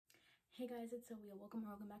Hey guys, it's Sylvia. Welcome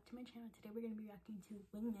back to my channel. Today we're going to be reacting to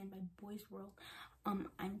Wingman by Boysworld.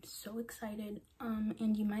 I'm so excited.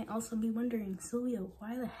 And you might also be wondering, Sylvia,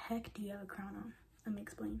 why the heck do you have a crown on? Let me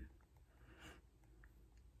explain.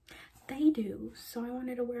 They do, so I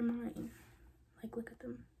wanted to wear mine. Like, look at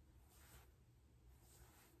them.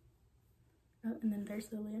 Oh, and then there's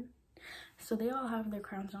the lid. So they all have their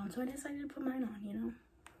crowns on, so I decided to put mine on, you know.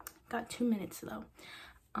 Got 2 minutes though.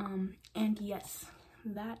 And yes,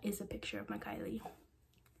 that is a picture of my Kylie.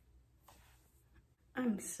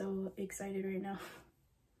 I'm so excited right now.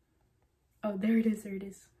 Oh, there it is, there it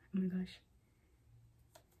is. Oh my gosh.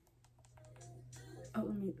 Oh,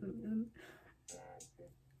 let me. Oh my gosh.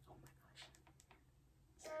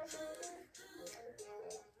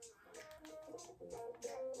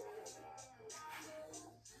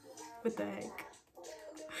 What the heck?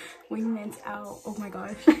 Wingman's out. Oh my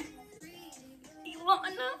gosh.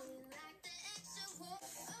 Ilana.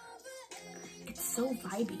 It's so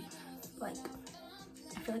vibey. Like,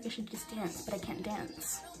 I feel like I should just dance, but I can't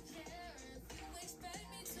dance.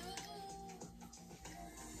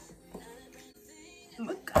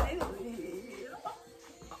 Kylie.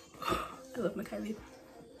 I love my Kylie.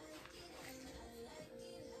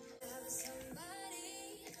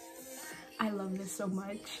 I love this so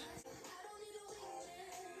much.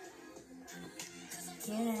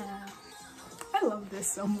 Yeah. I love this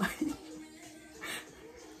so much.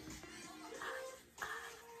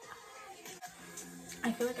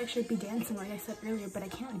 I feel like I should be dancing like I said earlier, but I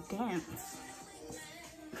can't dance.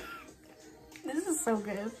 This is so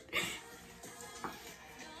good.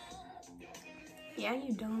 Yeah,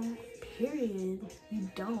 you don't. Period. You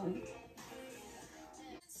don't.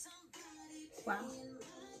 Wow.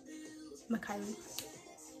 Kylie.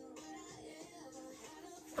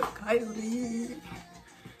 Kylie.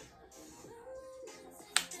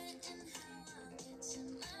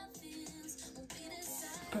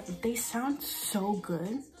 But they sound so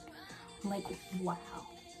good. Like, wow.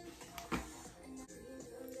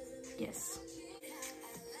 Yes.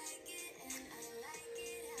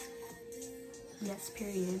 Yes,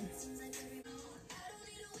 period.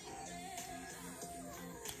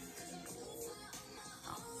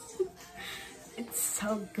 It's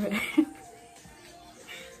so good.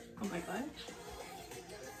 Oh my gosh.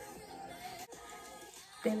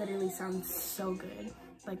 They literally sound so good.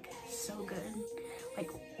 Like, so good. Like,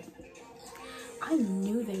 I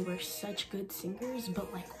knew they were such good singers,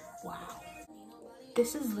 but like, wow.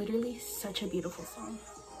 This is literally such a beautiful song.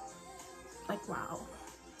 Like, wow.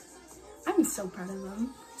 I'm so proud of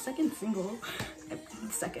them. Second single.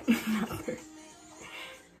 Second, not third.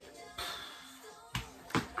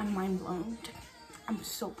 I'm mind blown. I'm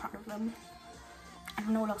so proud of them. I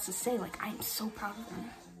don't know what else to say. Like, I'm so proud of them.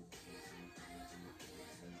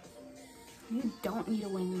 You don't need a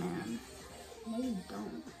wingman. No, you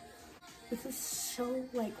don't. This is so,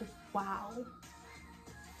 like, wow.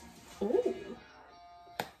 Oh.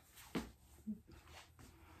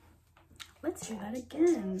 Let's do that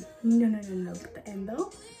again. No. The end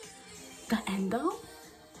though? The end though?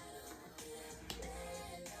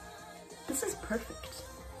 This is perfect.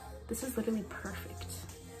 This is literally perfect.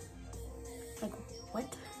 Like,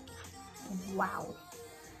 what? Wow.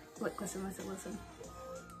 Look, listen.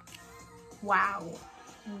 Wow.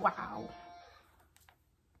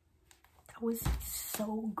 That was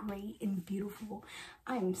so great and beautiful.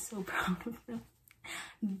 I am so proud of them.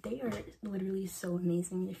 They are literally so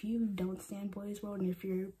amazing. If you don't stand Boysworld, and if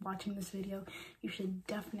you're watching this video, you should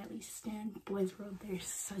definitely stand Boysworld. They're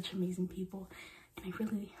such amazing people, and I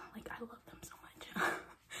really, like, I love them so much.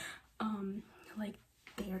 Like,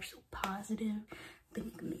 they are so positive. They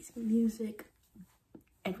make amazing music.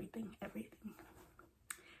 Everything.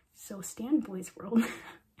 So stand Boysworld.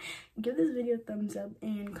 Give this video a thumbs up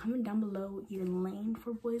and comment down below your lane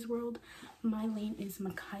for Boysworld. My lane is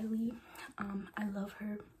Kylie. I love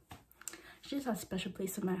her. She just has a special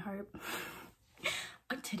place in my heart.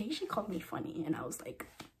 Today she called me funny and I was like,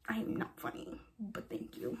 I am not funny, but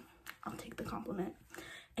thank you. I'll take the compliment.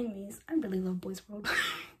 Anyways, I really love Boysworld.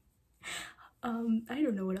 I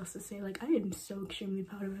don't know what else to say. Like, I am so extremely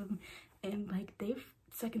proud of them, and like, they've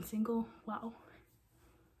second single, wow.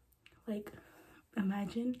 Like,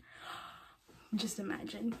 just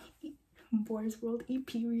imagine Boysworld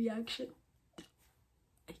EP reaction.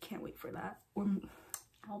 I can't wait for that. Or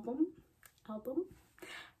album,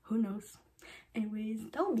 who knows. Anyways,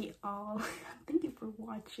 that'll be all. Thank you for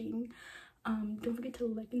watching. Don't forget to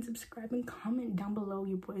like and subscribe and comment down below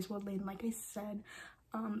your Boysworld lane. Like I said,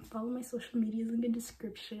 follow my social medias in the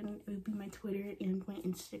description. It would be my Twitter and my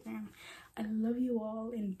Instagram. I love you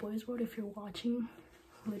all. In Boysworld, if you're watching,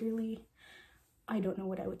 literally, I don't know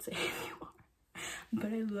what I would say if you are,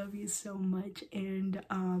 but I love you so much, and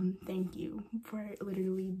thank you for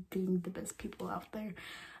literally being the best people out there.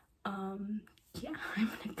 Yeah, I'm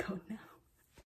gonna go now.